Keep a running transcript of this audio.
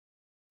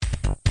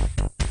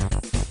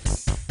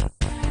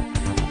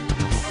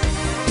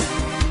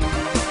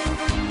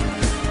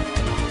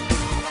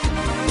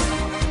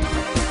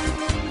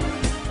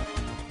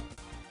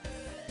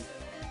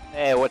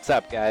What's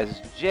up,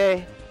 guys?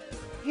 Jay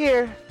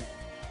here,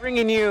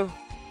 bringing you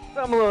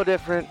something a little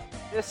different.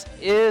 This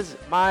is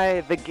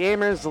my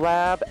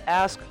TheMaddenLab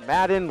Ask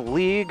Madden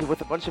League with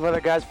a bunch of other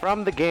guys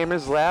from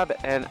TheMaddenLab,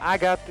 and I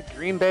got the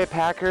Green Bay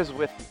Packers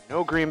with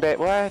no Green Bay.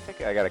 Well, I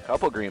think I got a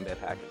couple Green Bay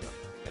Packers,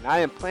 and I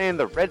am playing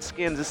the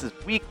Redskins. This is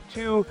week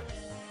 2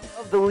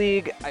 of the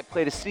league. I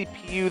played a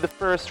CPU the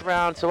first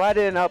round, so I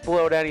didn't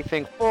upload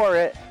anything for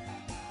it,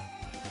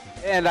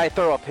 and I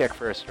throw a pick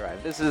first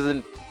drive. This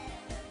isn't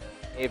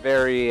a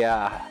very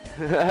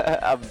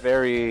a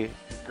very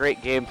great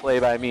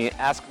gameplay by me.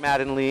 Ask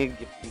Madden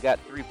League. You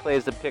got 3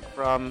 plays to pick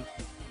from,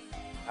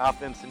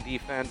 offense and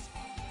defense.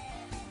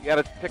 You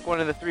got to pick one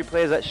of the 3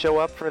 plays that show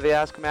up for the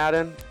Ask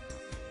Madden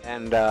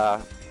and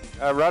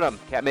run them.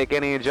 Can't make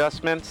any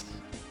adjustments.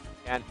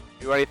 Can't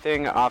do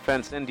anything,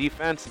 offense and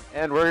defense.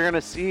 And we're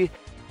gonna see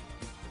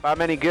if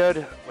I'm any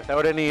good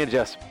without any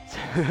adjustments.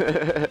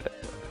 I'm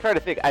trying to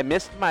think. I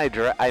missed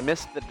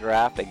the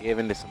draft. I gave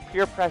into some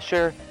peer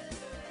pressure,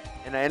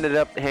 and I ended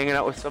up hanging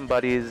out with some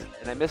buddies,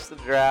 and I missed the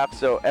draft.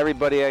 So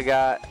everybody I'm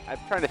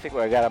trying to think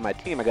what I got on my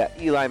team. I got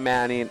Eli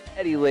Manning,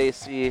 Eddie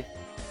Lacy,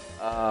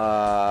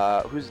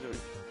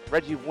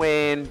 Reggie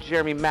Wayne,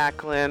 Jeremy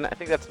Macklin. I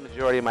think that's the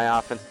majority of my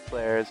offensive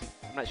players.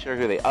 I'm not sure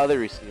who the other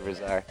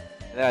receivers are.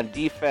 And then on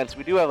defense,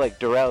 we do have like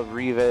Darrell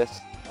Revis,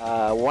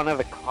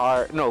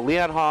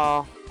 Leon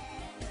Hall,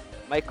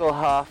 Michael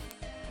Huff,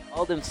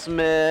 Alden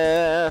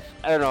Smith.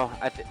 I don't know.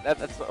 I think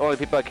that's the only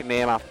people I can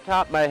name off the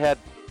top of my head.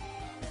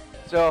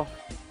 So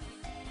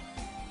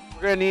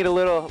we're gonna need a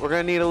little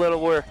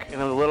work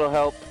and a little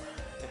help,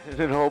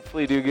 and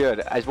hopefully do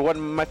good. I won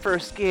my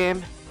first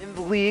game in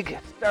the league.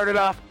 Started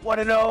off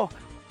 1-0.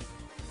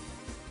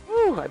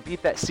 Woo! I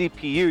beat that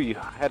CPU. You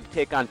had to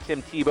take on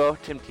Tim Tebow.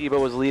 Tim Tebow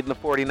was leading the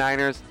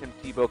 49ers. Tim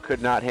Tebow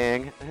could not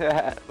hang.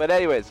 But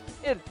anyways,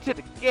 into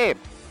the game.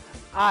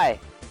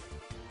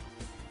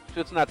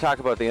 Let's not talk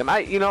about the game.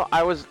 I just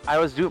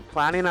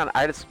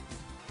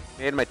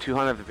made my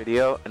 200th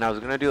video, and I was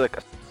gonna do like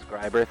a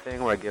subscriber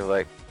thing where I give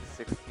like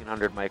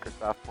 1,600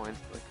 Microsoft points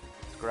to like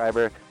a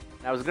subscriber.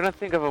 And I was gonna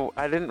think of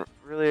I don't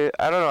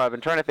know. I've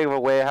been trying to think of a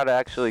way how to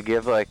actually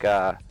give like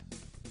how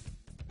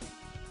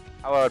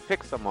I would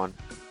pick someone.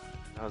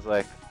 I was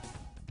like,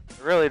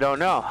 I really don't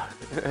know.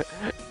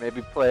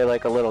 Maybe play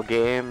like a little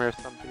game or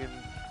something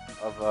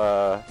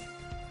of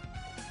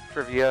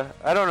trivia.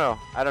 I don't know.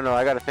 I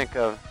gotta think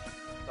of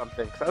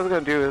something. Cause I was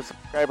gonna do a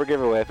subscriber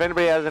giveaway. If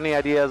anybody has any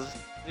ideas,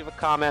 leave a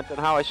comment on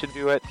how I should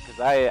do it. Cause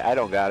I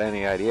don't got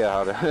any idea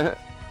how to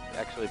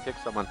actually pick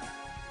someone.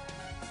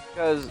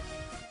 Because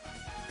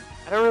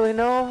I don't really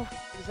know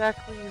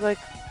exactly like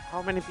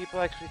how many people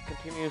actually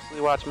continuously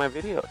watch my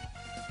videos.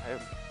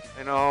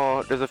 I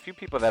know there's a few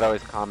people that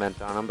always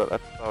comment on them, but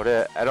that's about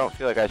it. I don't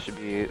feel like I should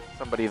be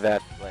somebody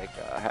that like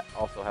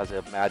also has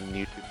a Madden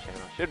YouTube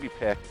channel. Should be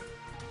picked.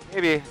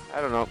 Maybe,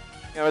 I don't know.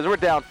 Anyways, we're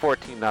down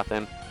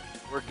 14-0.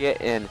 We're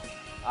getting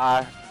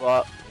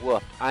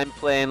whooped. I'm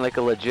playing like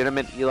a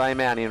legitimate Eli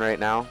Manning right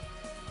now.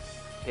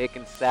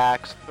 Taking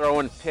sacks,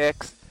 throwing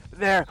picks.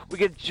 There, we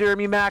get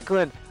Jeremy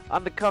Macklin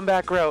on the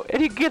comeback route,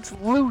 and he gets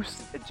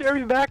loose, and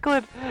Jeremy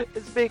Macklin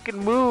is making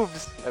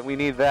moves, and we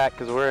need that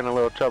because we're in a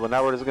little trouble.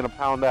 Now we're just gonna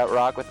pound that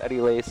rock with Eddie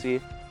Lacy.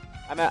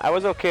 I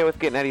was okay with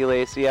getting Eddie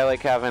Lacy. I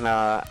like having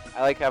a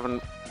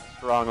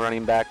strong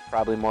running back,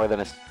 probably more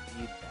than a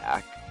speed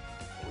back.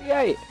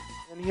 Yay!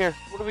 And here,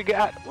 what do we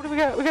got? We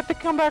got the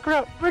comeback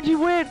route. Reggie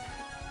Wayne.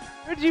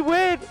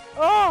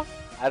 Oh!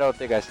 I don't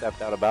think I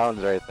stepped out of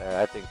bounds right there.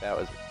 I think that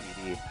was a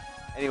TD.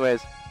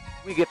 Anyways,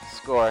 we get the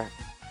score.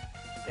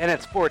 And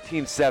it's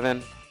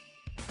 14-7.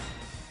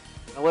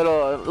 A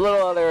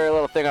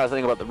little thing I was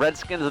thinking about the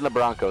Redskins and the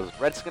Broncos.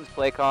 Redskins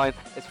play calling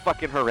is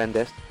fucking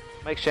horrendous.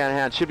 Mike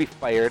Shanahan should be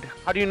fired.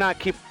 How do you not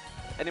keep...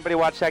 Anybody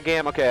watch that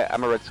game? Okay,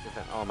 I'm a Redskins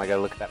fan. Oh my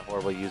god, look at that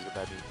horrible user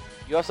that dude.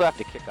 You also have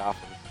to kick off.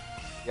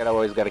 You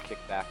always gotta kick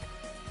back.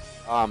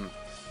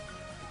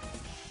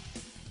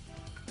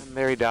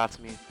 Mary dots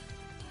me.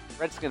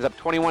 Redskins up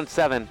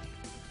 21-7.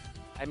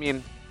 I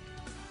mean...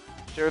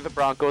 Sure, the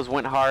Broncos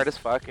went hard as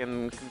fuck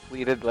and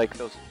completed like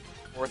those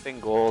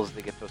 4th goals.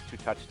 They get those 2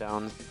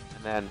 touchdowns,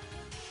 and then,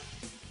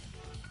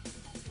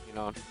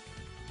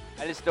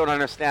 I just don't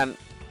understand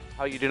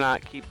how you do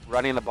not keep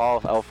running the ball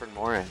with Alfred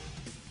Morris.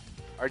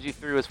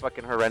 RG3 was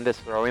fucking horrendous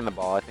throwing the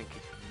ball. I think he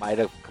might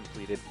have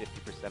completed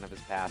 50% of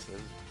his passes.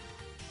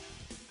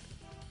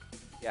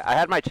 Yeah, I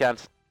had my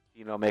chance,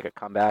 make a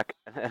comeback,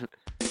 and then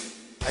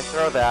I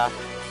throw that.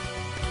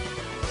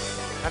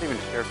 I'm not even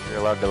sure if you're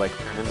allowed to like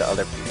turn into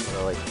other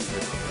people, like you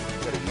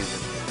gotta use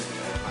it.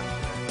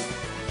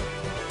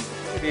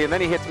 Maybe, and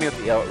then he hits me with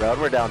the out route.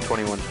 We're down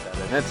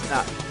 21-7. It's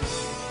not.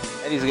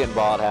 And he's getting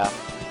ball at half.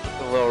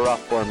 It's a little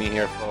rough for me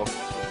here, folks.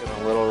 It's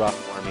getting a little rough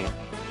for me.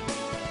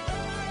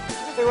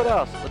 Let's see what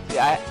else. Let's see.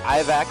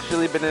 I've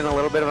actually been in a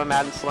little bit of a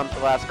Madden slump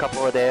the last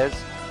couple of days,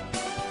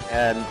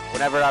 and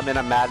whenever I'm in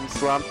a Madden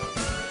slump,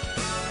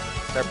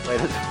 I start playing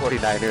as the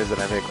 49ers,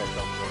 and I make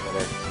myself feel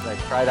better. I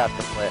try not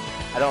to play.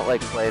 I don't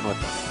like playing with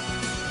them.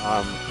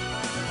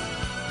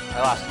 I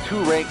lost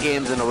 2 ranked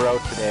games in a row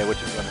today, which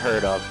is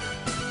unheard of.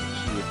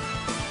 Chiefs.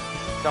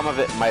 some of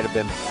it might have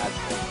been bad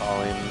play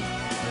calling.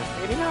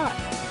 Maybe not.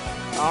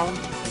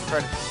 For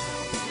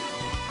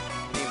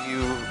any of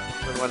you,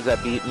 for the ones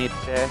that beat me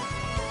today,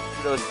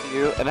 kudos to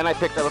you. And then I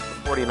picked up the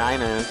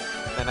 49ers,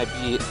 and then I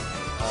beat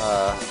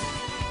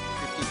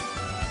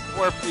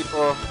 54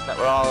 people that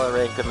were all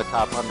ranked in the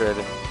top 100.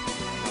 It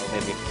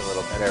made me feel a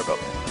little better about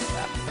myself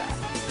after that.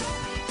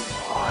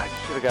 Oh, I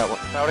should have got one.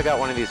 If I would have got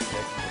one of these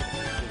picks,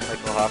 like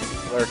we'll have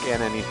to lurk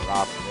in and he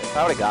drops it. If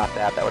I would have got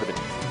that, that would have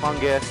been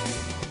humongous.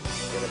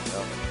 Get it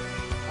though.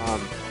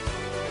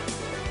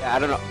 Yeah, I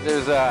don't know.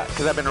 There's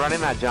because I've been running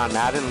that John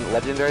Madden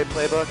Legendary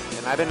playbook,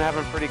 and I've been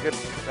having pretty good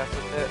success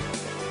with it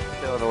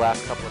until the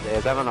last couple of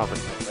days. I don't know if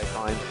it's my play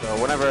calling. So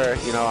whenever I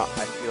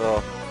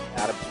feel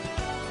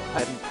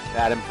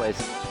Madden plays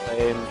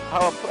playing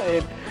how I'm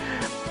playing,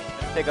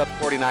 I take out the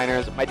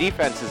 49ers. My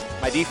defense is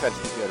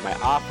good. My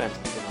offense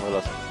has been a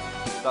little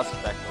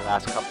suspect the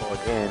last couple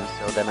of games.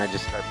 So then I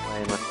just start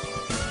playing with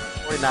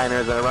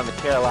 49ers, and I run the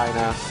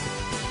Carolina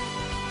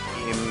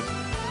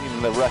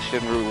team, the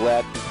Russian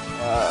roulette.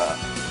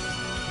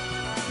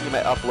 Team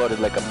I uploaded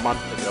like a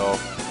month ago.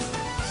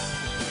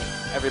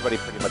 Everybody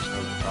pretty much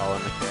knows it's all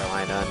in the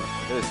Carolina, and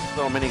there's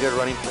so many good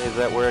running plays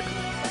that work.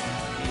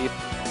 Deep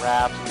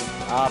wraps,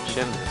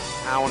 options,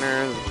 there's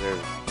counters, there's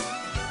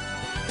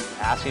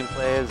passing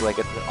plays. Like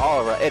it's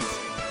all around.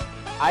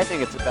 I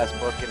think it's the best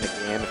book in the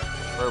game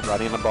for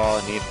running the ball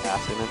and need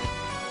passing it.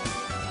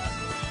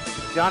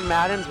 John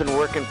Madden's been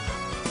working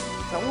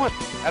somewhat.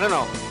 I don't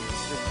know.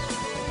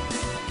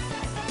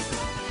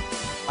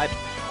 I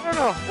don't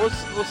know.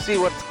 We'll see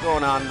what's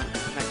going on the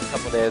next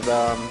couple of days.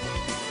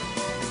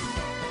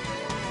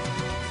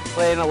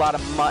 Playing a lot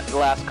of MUT the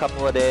last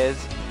couple of days.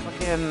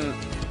 Fucking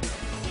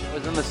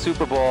was in the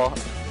Super Bowl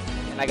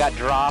and I got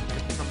dropped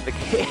from the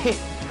game.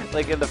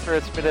 Like in the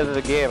first minute of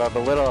the game. I'm a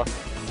little.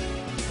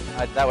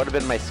 That would have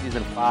been my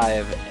season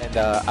 5, and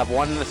I've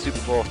won the Super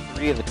Bowl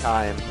 3 of the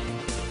time,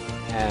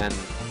 and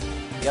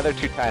the other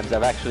 2 times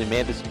I've actually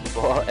made the Super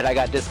Bowl, and I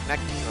got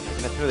disconnected from it.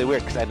 And it's really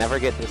weird because I never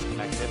get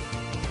disconnected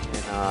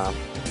in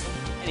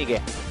any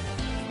game.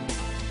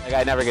 Like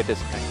I never get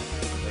disconnected.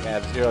 Like I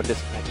have 0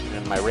 disconnection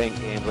in my ranked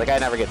games. Like I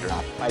never get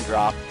dropped. If I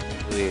drop,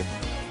 usually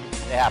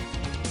they have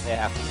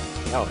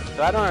to. No,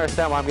 so I don't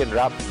understand why I'm getting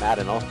dropped from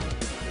Madden also.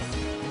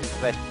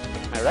 But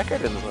my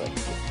record is like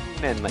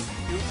 15 and like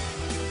 2.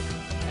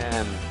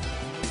 And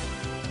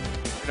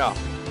no,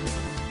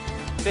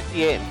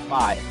 58 and 5.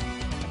 I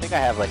think I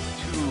have like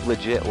 2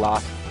 legit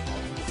losses.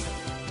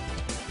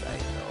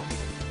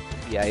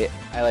 Yeah,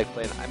 I like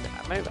playing.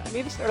 I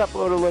need to start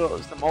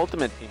uploading some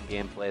Ultimate Team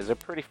gameplays. They're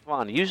pretty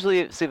fun.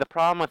 Usually, see the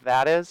problem with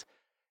that is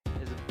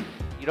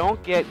you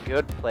don't get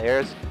good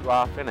players too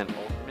often in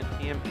Ultimate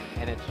Team,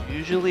 and it's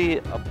usually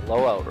a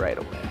blowout right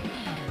away.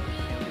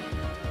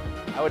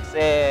 I would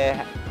say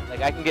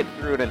like I can get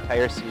through an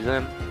entire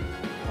season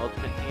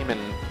Ultimate Team in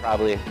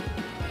probably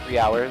 3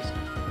 hours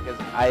because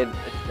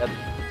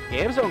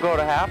games don't go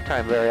to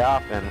halftime very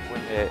often.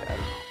 When it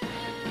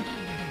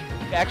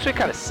actually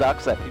kind of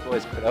sucks that people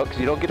always put out because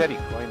you don't get any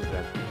coins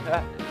then.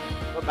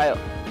 But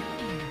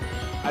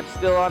I'm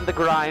still on the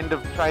grind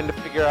of trying to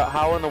figure out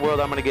how in the world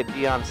I'm going to get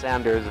Deion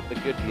Sanders, the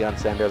good Deion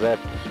Sanders. I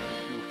have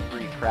 2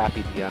 free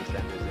crappy Deion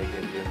Sanders they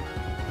give you.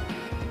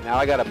 Now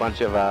I got a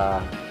bunch of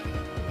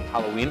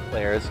Halloween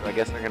players, so I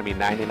guess they're going to be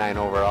 99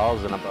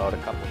 overalls in about a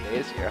couple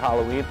days here,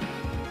 Halloween.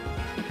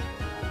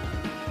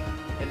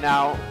 And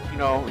now,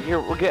 here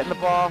we're getting the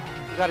ball.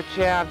 We got a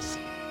chance.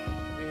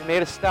 We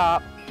made a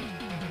stop.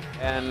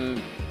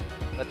 And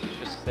let's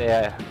just say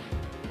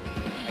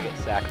I get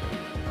sacked.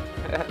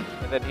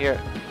 And then here,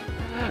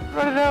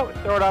 run it out,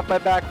 throw it off my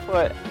back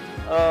foot.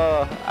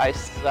 Oh, I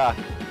suck.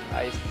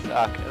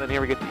 And then here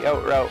we get the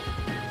out route.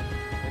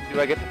 And do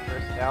I get the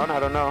first down? I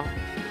don't know.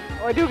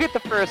 Oh, I do get the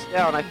first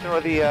down. I throw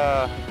the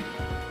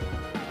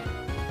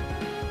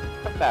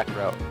cutback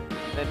route.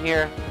 And then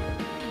here,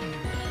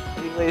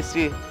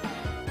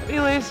 Eddie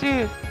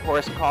Lacy,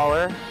 horse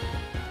collar.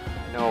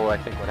 No, I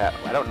think what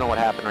happened. I don't know what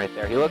happened right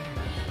there.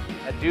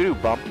 That dude who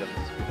bumped him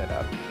screwed that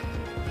up.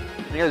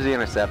 And here's the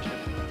interception.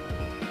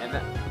 And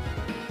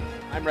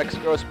I'm Rex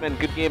Grossman.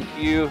 Good game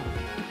to you.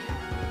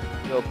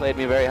 You played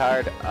me very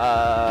hard.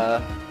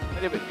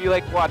 If you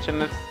like watching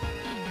this,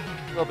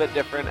 a little bit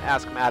different,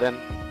 ask Madden.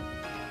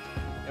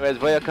 Anyways,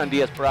 voy a con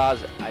 10 bras.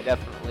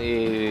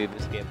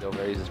 This game's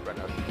over. He's just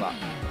running out the clock.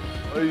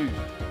 Hey.